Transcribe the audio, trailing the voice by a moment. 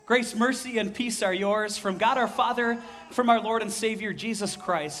Grace, mercy, and peace are yours from God our Father, from our Lord and Savior, Jesus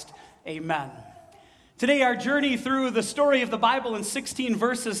Christ. Amen. Today, our journey through the story of the Bible in 16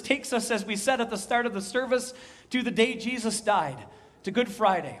 verses takes us, as we said at the start of the service, to the day Jesus died, to Good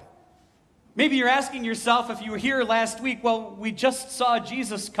Friday. Maybe you're asking yourself, if you were here last week, well, we just saw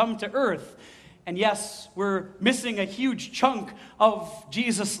Jesus come to earth. And yes, we're missing a huge chunk of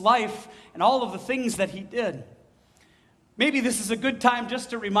Jesus' life and all of the things that he did. Maybe this is a good time just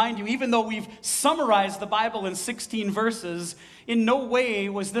to remind you, even though we've summarized the Bible in 16 verses, in no way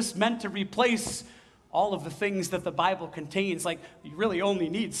was this meant to replace all of the things that the Bible contains. Like, you really only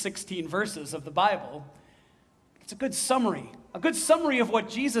need 16 verses of the Bible. It's a good summary of what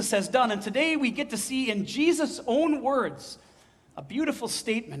Jesus has done. And today we get to see in Jesus' own words a beautiful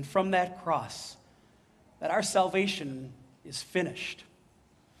statement from that cross, that our salvation is finished.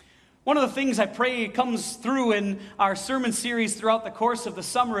 One of the things I pray comes through in our sermon series throughout the course of the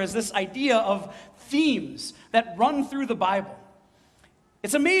summer is this idea of themes that run through the Bible.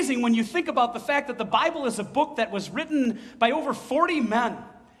 It's amazing when you think about the fact that the Bible is a book that was written by over 40 men.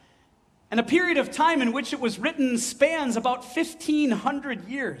 And a period of time in which it was written spans about 1,500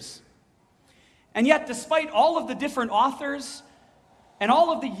 years. And yet, despite all of the different authors and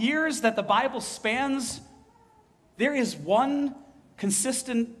all of the years that the Bible spans, there is one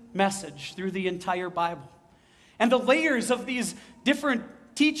consistent message through the entire Bible. And the layers of these different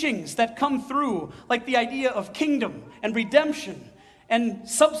teachings that come through, like the idea of kingdom and redemption and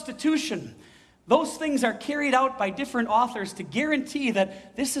substitution, those things are carried out by different authors to guarantee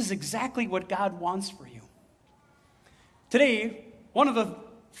that this is exactly what God wants for you. Today, one of the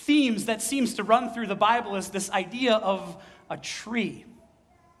themes that seems to run through the Bible is this idea of a tree.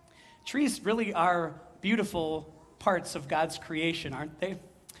 Trees really are beautiful parts of God's creation, aren't they?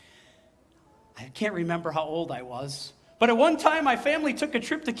 I can't remember how old I was, but at one time my family took a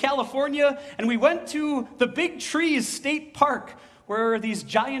trip to California and we went to the Big Trees State Park where these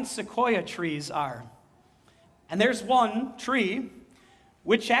giant sequoia trees are. And there's one tree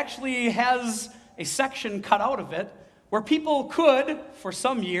which actually has a section cut out of it where people could, for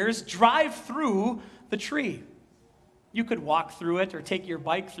some years, drive through the tree. You could walk through it or take your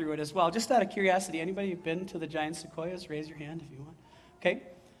bike through it as well. Just out of curiosity, anybody been to the giant sequoias? Raise your hand if you want. Okay.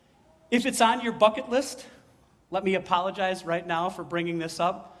 If it's on your bucket list, let me apologize right now for bringing this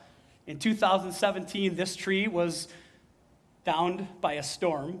up. In 2017, this tree was downed by a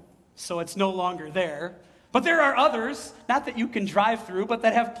storm, so it's no longer there. But there are others, not that you can drive through, but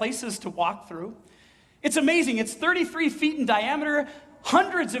that have places to walk through. It's amazing. It's 33 feet in diameter,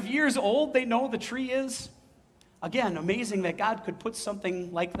 hundreds of years old, they know the tree is. Again, amazing that God could put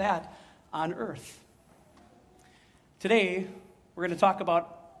something like that on earth. Today, we're going to talk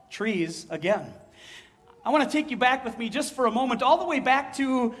about trees again. I want to take you back with me just for a moment, all the way back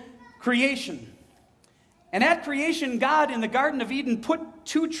to creation. And at creation, God in the Garden of Eden put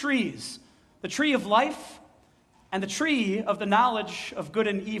two trees, the tree of life and the tree of the knowledge of good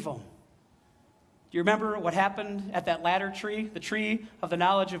and evil. Do you remember what happened at that latter tree, the tree of the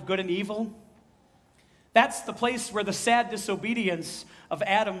knowledge of good and evil? That's the place where the sad disobedience of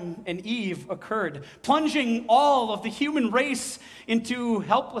Adam and Eve occurred, plunging all of the human race into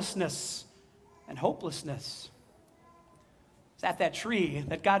helplessness and hopelessness. It's at that tree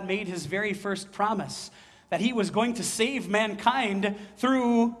that God made his very first promise, that he was going to save mankind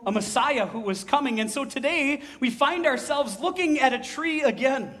through a Messiah who was coming. And so today, we find ourselves looking at a tree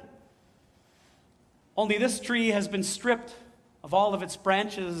again. Only this tree has been stripped of all of its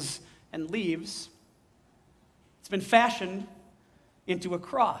branches and leaves. It's been fashioned into a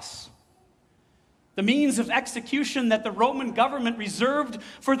cross, the means of execution that the Roman government reserved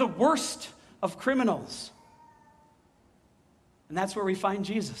for the worst of criminals. And that's where we find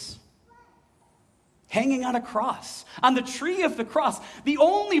Jesus, hanging on a cross, on the tree of the cross. The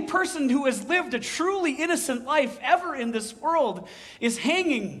only person who has lived a truly innocent life ever in this world is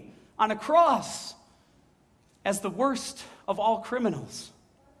hanging on a cross as the worst of all criminals.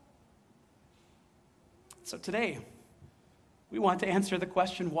 So today, we want to answer the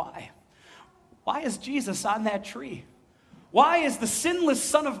question, why? Why is Jesus on that tree? Why is the sinless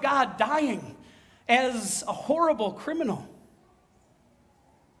Son of God dying as a horrible criminal?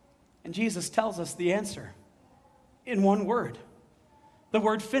 And Jesus tells us the answer in one word, the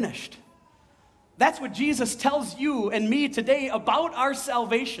word finished. That's what Jesus tells you and me today about our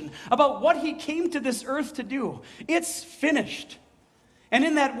salvation, about what he came to this earth to do. It's finished. And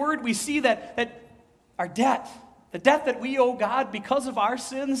in that word, we see that our debt, the debt that we owe God because of our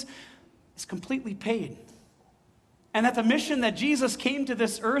sins, is completely paid. And that the mission that Jesus came to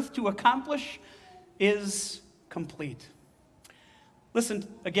this earth to accomplish is complete. Listen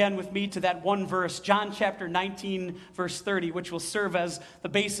again with me to that one verse, John chapter 19, verse 30, which will serve as the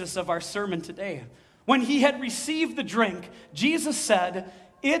basis of our sermon today. When he had received the drink, Jesus said,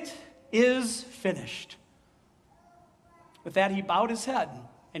 "It is finished." With that, he bowed his head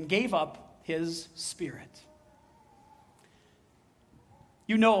and gave up his spirit.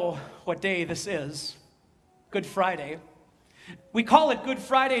 You know what day this is, Good Friday. We call it Good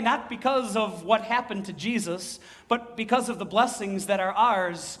Friday not because of what happened to Jesus, but because of the blessings that are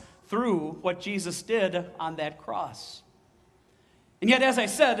ours through what Jesus did on that cross. And yet, as I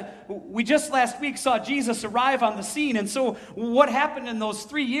said, we just last week saw Jesus arrive on the scene. And so what happened in those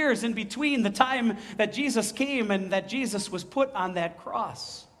 3 years in between the time that Jesus came and that Jesus was put on that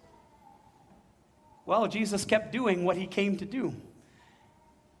cross? Well, Jesus kept doing what he came to do.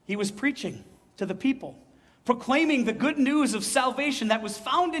 He was preaching to the people, proclaiming the good news of salvation that was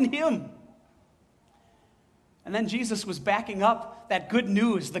found in him. And then Jesus was backing up that good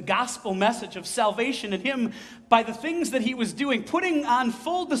news, the gospel message of salvation in him, by the things that he was doing, putting on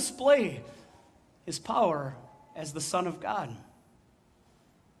full display his power as the Son of God. Do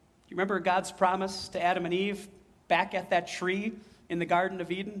you remember God's promise to Adam and Eve back at that tree in the Garden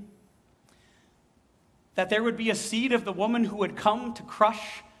of Eden? That there would be a seed of the woman who would come to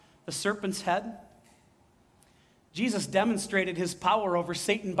crush the serpent's head? Jesus demonstrated his power over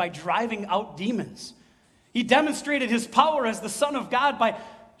Satan by driving out demons. He demonstrated his power as the Son of God by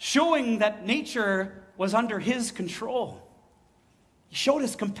showing that nature was under his control. He showed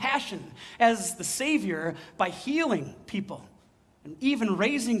his compassion as the Savior by healing people and even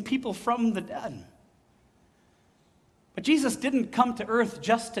raising people from the dead. But Jesus didn't come to earth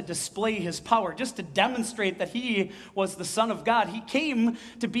just to display his power, just to demonstrate that he was the Son of God. He came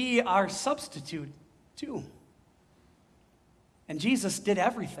to be our substitute too. And Jesus did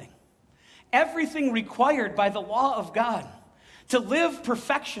everything required by the law of God to live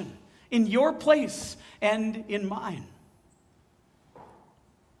perfection in your place and in mine.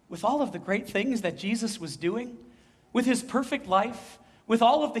 With all of the great things that Jesus was doing, with his perfect life, with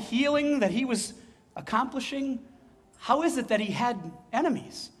all of the healing that he was accomplishing, how is it that he had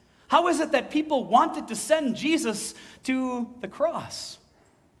enemies? How is it that people wanted to send Jesus to the cross?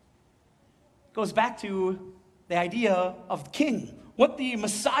 It goes back to the idea of king, what the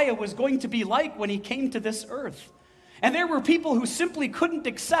Messiah was going to be like when he came to this earth. And there were people who simply couldn't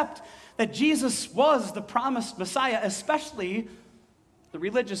accept that Jesus was the promised Messiah, especially the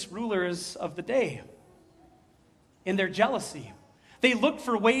religious rulers of the day. In their jealousy, they looked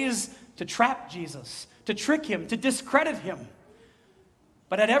for ways to trap Jesus, to trick him, to discredit him.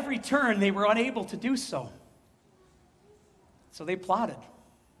 But at every turn, they were unable to do so. So they plotted.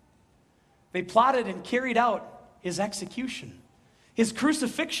 They plotted and carried out his execution, his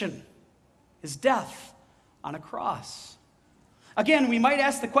crucifixion, his death on a cross. Again, we might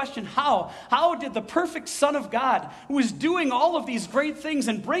ask the question, how? How did the perfect Son of God, who was doing all of these great things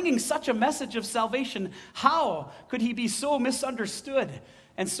and bringing such a message of salvation, how could he be so misunderstood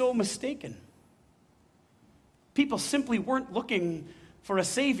and so mistaken? People simply weren't looking for a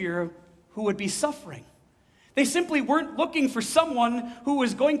Savior who would be suffering. They simply weren't looking for someone who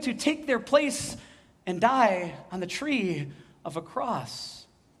was going to take their place and die on the tree of a cross.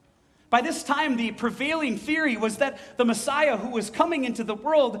 By this time, the prevailing theory was that the Messiah who was coming into the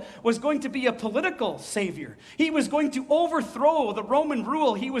world was going to be a political savior. He was going to overthrow the Roman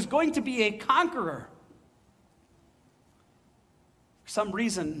rule. He was going to be a conqueror. For some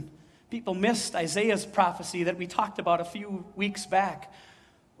reason, people missed Isaiah's prophecy that we talked about a few weeks back,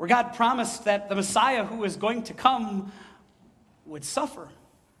 where God promised that the Messiah who was going to come would suffer,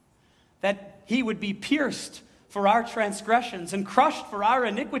 that he would be pierced for our transgressions and crushed for our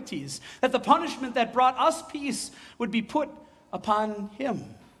iniquities, that the punishment that brought us peace would be put upon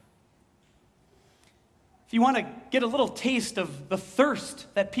him. If you want to get a little taste of the thirst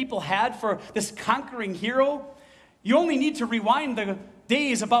that people had for this conquering hero, you only need to rewind the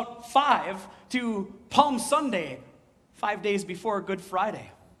days about 5 to Palm Sunday, 5 days before Good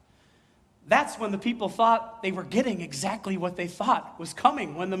Friday. That's when the people thought they were getting exactly what they thought was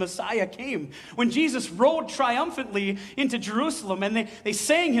coming when the Messiah came. When Jesus rode triumphantly into Jerusalem and they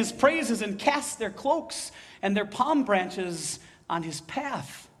sang his praises and cast their cloaks and their palm branches on his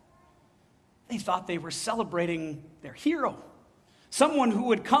path. They thought they were celebrating their hero, someone who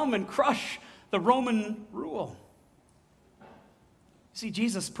would come and crush the Roman rule. See,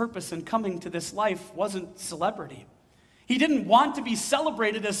 Jesus' purpose in coming to this life wasn't celebrity. He didn't want to be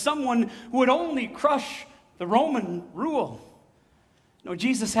celebrated as someone who would only crush the Roman rule. No,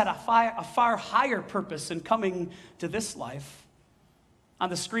 Jesus had a far higher purpose in coming to this life. On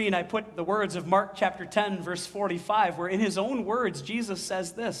the screen, I put the words of Mark chapter 10, verse 45, where in his own words, Jesus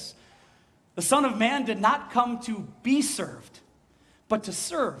says this: "The Son of Man did not come to be served, but to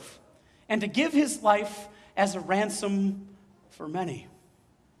serve, and to give his life as a ransom for many."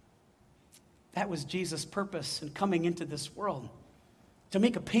 That was Jesus' purpose in coming into this world, to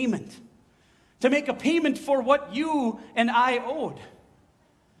make a payment for what you and I owed.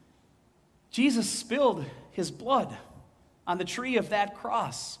 Jesus spilled his blood on the tree of that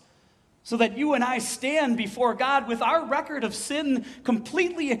cross so that you and I stand before God with our record of sin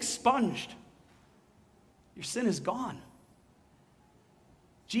completely expunged. Your sin is gone.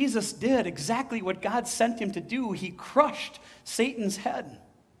 Jesus did exactly what God sent him to do. He crushed Satan's head.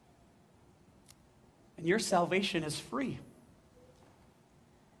 And your salvation is free.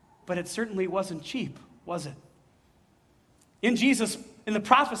 But it certainly wasn't cheap, was it? In the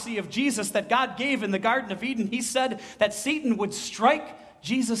prophecy of Jesus that God gave in the Garden of Eden, he said that Satan would strike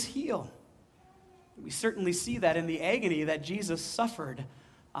Jesus' heel. We certainly see that in the agony that Jesus suffered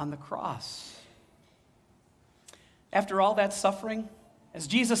on the cross. After all that suffering, as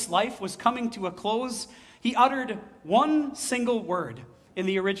Jesus' life was coming to a close, he uttered one single word in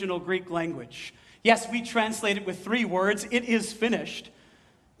the original Greek language. Yes, we translate it with 3 words: "It is finished."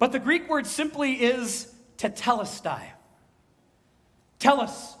 But the Greek word simply is tetelestai.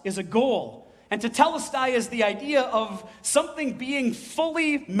 Telos is a goal, and tetelestai is the idea of something being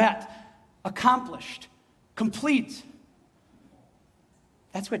fully met, accomplished, complete.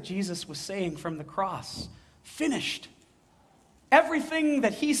 That's what Jesus was saying from the cross. Finished. Everything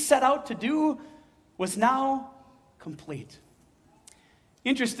that he set out to do was now complete.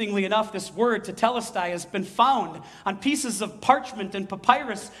 Interestingly enough, this word tetelestai has been found on pieces of parchment and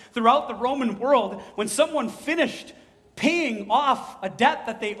papyrus throughout the Roman world. When someone finished paying off a debt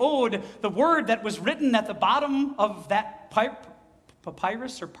that they owed, the word that was written at the bottom of that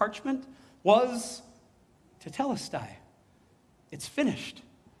papyrus or parchment was tetelestai. It's finished.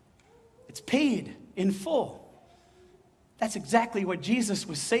 It's paid in full. That's exactly what Jesus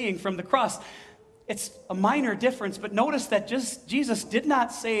was saying from the cross. It's a minor difference, but notice that Jesus did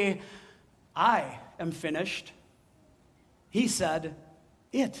not say, "I am finished." He said,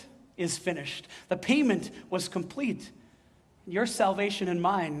 "It is finished." The payment was complete. Your salvation and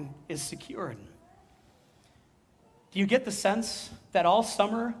mine is secured. Do you get the sense that all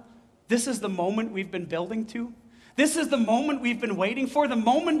summer, this is the moment we've been building to? This is the moment we've been waiting for, the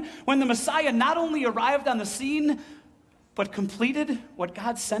moment when the Messiah not only arrived on the scene, but completed what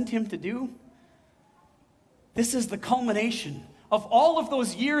God sent him to do? This is the culmination of all of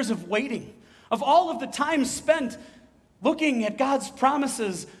those years of waiting, of all of the time spent looking at God's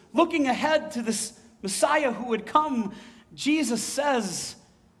promises, looking ahead to this Messiah who would come. Jesus says,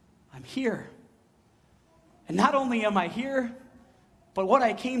 "I'm here. And not only am I here, but what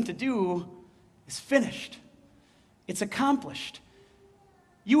I came to do is finished. It's accomplished."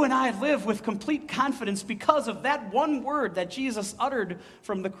 You and I live with complete confidence because of that one word that Jesus uttered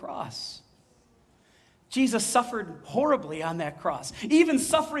from the cross. Jesus suffered horribly on that cross, even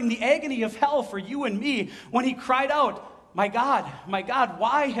suffering the agony of hell for you and me when he cried out, my God,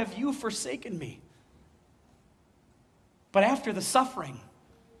 why have you forsaken me?" But after the suffering,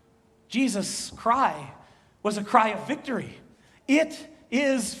 Jesus' cry was a cry of victory. "It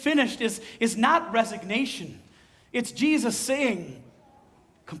is finished" is not resignation. It's Jesus saying,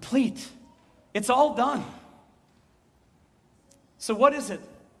 complete. It's all done. So what is it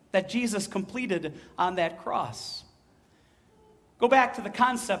that Jesus completed on that cross? Go back to the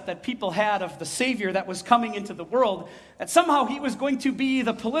concept that people had of the Savior that was coming into the world, that somehow he was going to be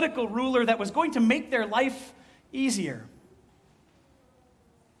the political ruler that was going to make their life easier.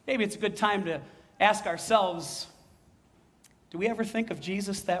 Maybe it's a good time to ask ourselves, do we ever think of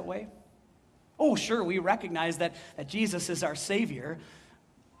Jesus that way? Oh, sure, we recognize that Jesus is our Savior,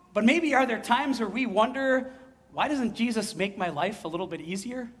 but maybe are there times where we wonder, why doesn't Jesus make my life a little bit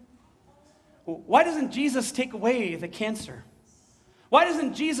easier? Why doesn't Jesus take away the cancer? Why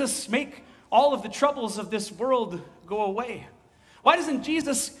doesn't Jesus make all of the troubles of this world go away? Why doesn't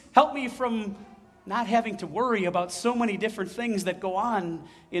Jesus help me from not having to worry about so many different things that go on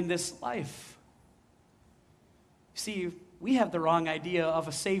in this life? See, we have the wrong idea of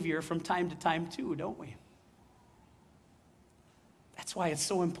a Savior from time to time too, don't we? That's why it's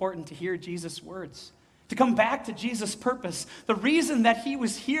so important to hear Jesus' words, to come back to Jesus' purpose, the reason that he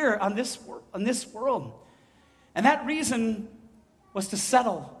was here on this world. And that reason was to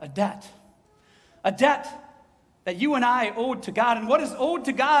settle a debt that you and I owed to God. And what is owed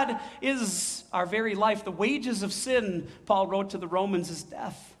to God is our very life. The wages of sin, Paul wrote to the Romans, is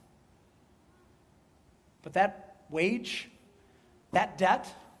death. But that wage That debt,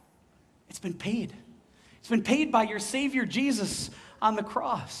 it's been paid. It's been paid by your Savior Jesus on the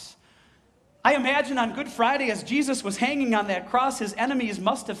cross. I imagine on Good Friday, as Jesus was hanging on that cross, his enemies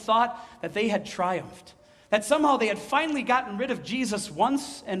must have thought that they had triumphed, that somehow they had finally gotten rid of Jesus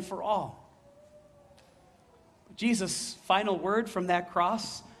once and for all. But Jesus' final word from that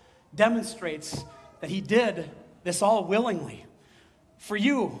cross demonstrates that he did this all willingly, for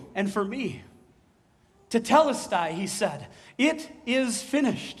you and for me. Tetelestai, he said, it is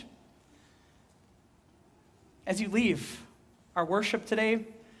finished. As you leave our worship today,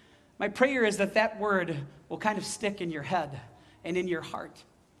 my prayer is that that word will kind of stick in your head and in your heart.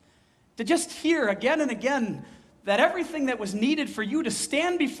 To just hear again and again that everything that was needed for you to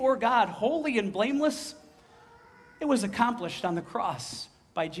stand before God holy and blameless, it was accomplished on the cross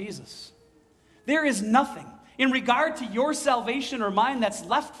by Jesus. There is nothing in regard to your salvation or mine that's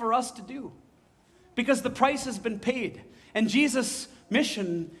left for us to do, because the price has been paid and Jesus'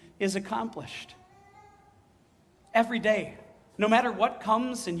 mission is accomplished. Every day, no matter what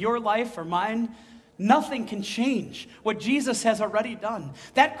comes in your life or mine, nothing can change what Jesus has already done.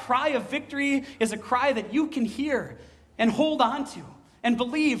 That cry of victory is a cry that you can hear and hold on to and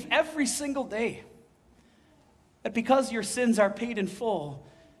believe every single day. That because your sins are paid in full,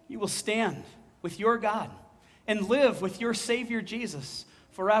 you will stand with your God and live with your Savior Jesus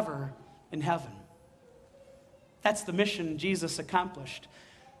forever in heaven. That's the mission Jesus accomplished.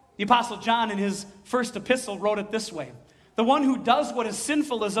 The Apostle John, in his first epistle, wrote it this way: the one who does what is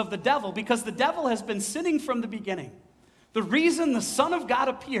sinful is of the devil, because the devil has been sinning from the beginning. The reason the Son of God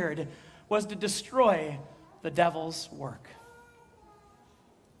appeared was to destroy the devil's work.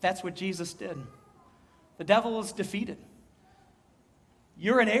 That's what Jesus did. The devil is defeated.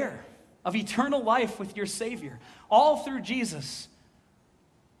 You're an heir of eternal life with your Savior, all through Jesus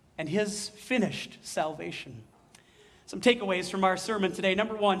and his finished salvation. Some takeaways from our sermon today.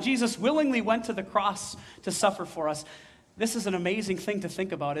 Number one, Jesus willingly went to the cross to suffer for us. This is an amazing thing to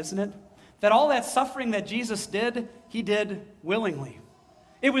think about, isn't it? That all that suffering that Jesus did, he did willingly.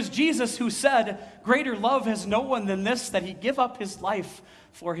 It was Jesus who said, "Greater love has no one than this, that he give up his life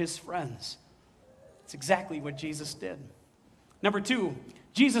for his friends." It's exactly what Jesus did. Number two,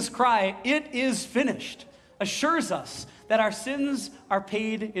 Jesus' cry, "It is finished," assures us that our sins are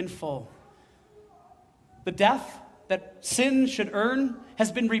paid in full. The death that sin should earn has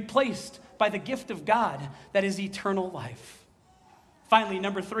been replaced by the gift of God that is eternal life. Finally,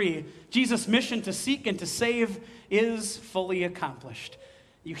 number three, Jesus' mission to seek and to save is fully accomplished.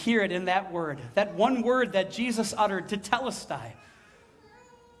 You hear it in that word, that one word that Jesus uttered, tetelestai.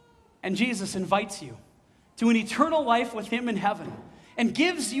 And Jesus invites you to an eternal life with him in heaven and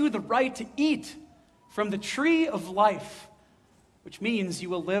gives you the right to eat from the tree of life, which means you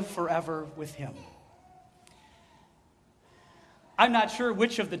will live forever with him. I'm not sure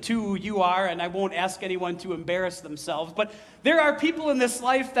which of the two you are, and I won't ask anyone to embarrass themselves, but there are people in this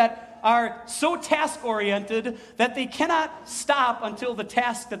life that are so task-oriented that they cannot stop until the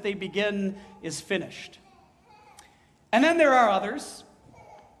task that they begin is finished. And then there are others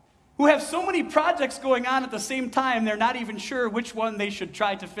who have so many projects going on at the same time, they're not even sure which one they should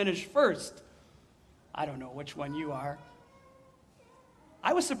try to finish first. I don't know which one you are.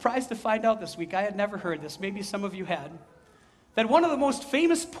 I was surprised to find out this week, I had never heard this, maybe some of you had, that one of the most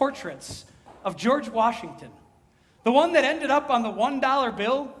famous portraits of George Washington, the one that ended up on the $1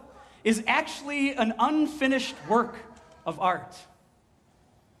 bill, is actually an unfinished work of art.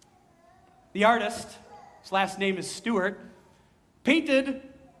 The artist, his last name is Stewart, painted,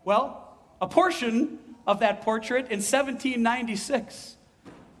 a portion of that portrait in 1796.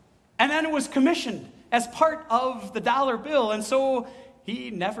 And then it was commissioned as part of the dollar bill, and so he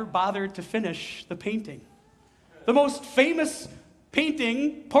never bothered to finish the painting. The most famous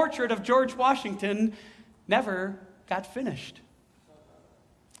portrait of George Washington never got finished.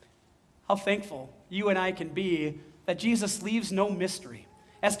 How thankful you and I can be that Jesus leaves no mystery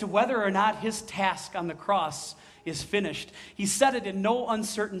as to whether or not his task on the cross is finished. He said it in no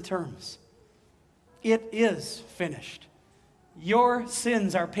uncertain terms. It is finished. Your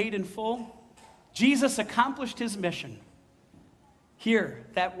sins are paid in full. Jesus accomplished his mission. Hear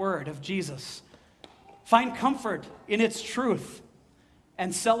that word of Jesus. Find comfort in its truth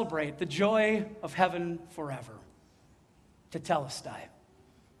and celebrate the joy of heaven forever. Tetelestai.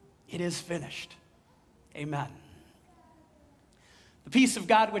 It is finished. Amen. The peace of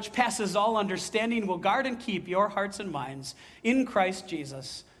God, which passes all understanding, will guard and keep your hearts and minds in Christ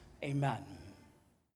Jesus. Amen.